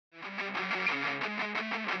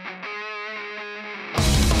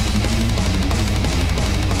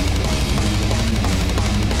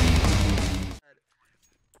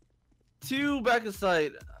two back of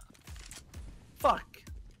sight. Fuck.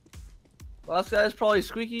 Last guy's probably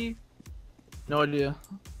squeaky. No idea.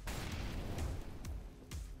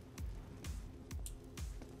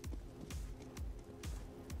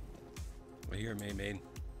 Right here, main.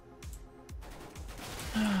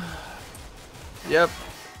 Yep.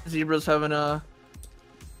 Zebra's having a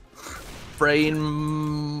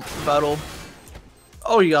brain battle.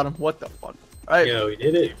 Oh, you got him. What the fuck? Alright. Yo, we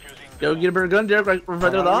did it. Go get a better gun, Derek. Right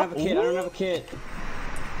there, I don't have a kit. I don't have a kit.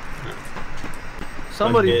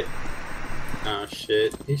 Somebody. Oh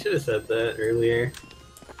shit. He should have said that earlier.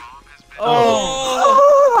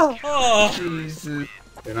 Oh! Oh! Jesus.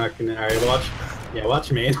 They're not gonna. Alright, watch. Yeah,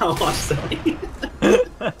 watch me and I'll watch Sonny.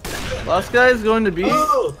 Last guy is going to be.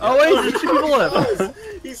 Oh! Oh wait, there's two people left.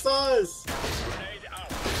 He saw us!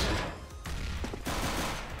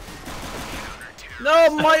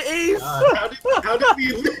 No, my ace! How did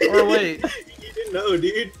we live? Or wait. You didn't know,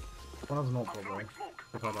 dude. One of them's not probably.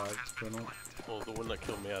 If I died, they're not. Well, the one that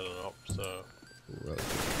killed me out of the op, so.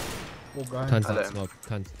 Well, guy. Tons not smoke.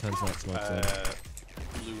 Tons not smoke. So.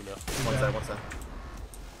 Luna. One side, one side.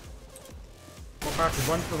 One backwards,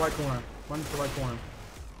 one to the right corner. One to the right corner.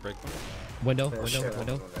 Break. Window. There, Window. shit,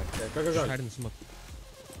 Window. Go, go, go. Hide in the smoke.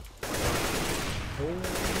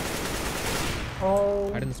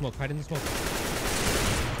 Oh. Hide in the smoke. Hide in the smoke.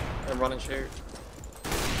 I'm running shoot.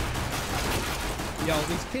 Yo,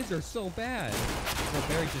 these kids are so bad. Oh,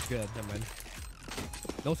 Barry's just good. Never mind.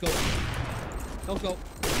 No scope. No scope.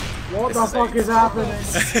 What the fuck is happening?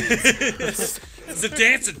 It's a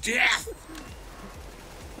dance of death!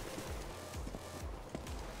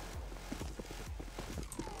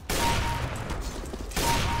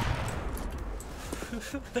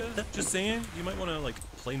 Just saying, you might want to like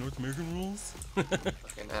play North American rules.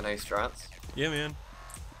 Fucking NA strats. Yeah, man.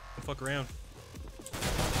 Don't fuck around.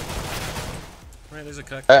 Right, there's a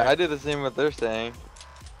cut. I do the same what they're saying.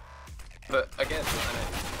 But again,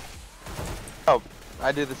 Oh,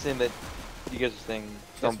 I do the same that you guys are saying.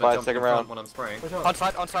 Don't yes, buy jump second in front round. when I'm spraying. On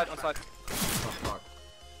side. Oh fuck.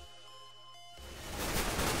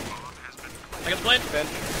 I got the blend. Ben.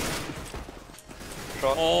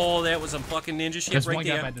 Oh, that was some fucking ninja shit There's right one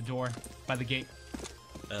there. guy by the door, by the gate.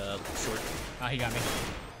 Short. Ah, he got me.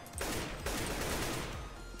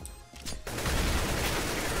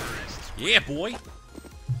 Yeah, boy.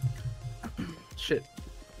 Shit.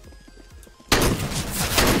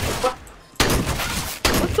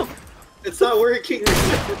 What the? It's not working.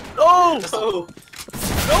 Oh! Oh.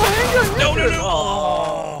 No, hang on! No, no, no!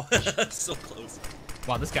 Oh, so close.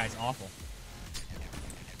 Wow, this guy's awful.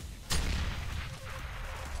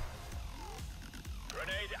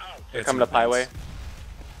 They're coming up highway.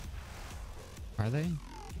 Are they?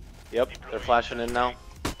 Yep, they're flashing in now.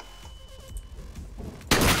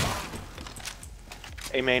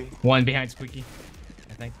 A main. One behind Squeaky,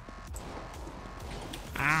 I think.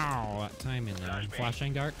 Ow! That timing there.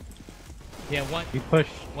 Flashing dark. Yeah, one. We push.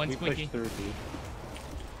 One we Squeaky. push through, dude.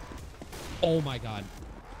 Oh my god.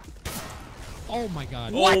 Oh my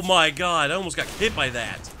god. Oh my god, I almost got hit by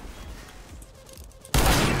that.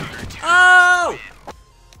 Oh!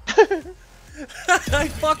 I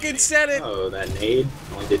fucking said it! Oh, that nade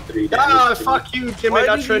only did 3 Ah, damage. fuck you, Jimmy. Why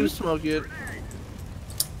Not did trying you to smoke it?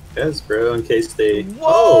 Yes, bro, in case they. Whoa!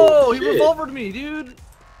 Oh, He shit. revolvered me, dude!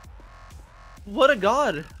 What a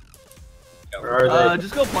god. Where are they?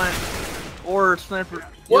 Just go plant. Or sniper.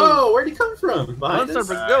 Whoa, where'd he come from? Run, Behind us?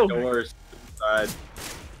 sniper, go! Doors. Side.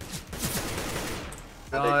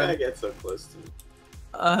 How did that guy get so close to me?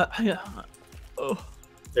 Yeah. Oh.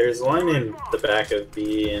 There's one in the back of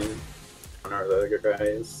B and one of the other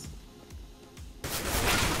guys.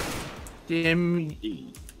 Damn.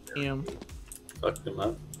 Fucked him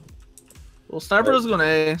up. Well, sniper is going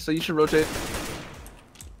A, so you should rotate.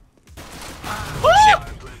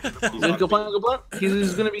 Go plant, go plant.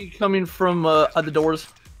 He's gonna be coming from at the doors.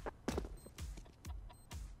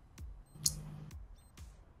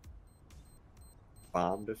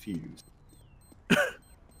 Bomb defused.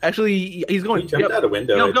 Actually, he's going. He jumped out a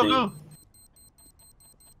window. Go, I go, think. go.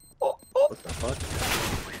 What the fuck?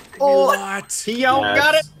 Oh, What? He don't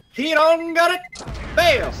got it. He don't got it.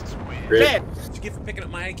 Fail. Rip. Dead. What'd you get for picking up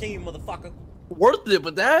my AK, you motherfucker? worth it,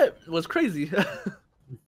 but that was crazy.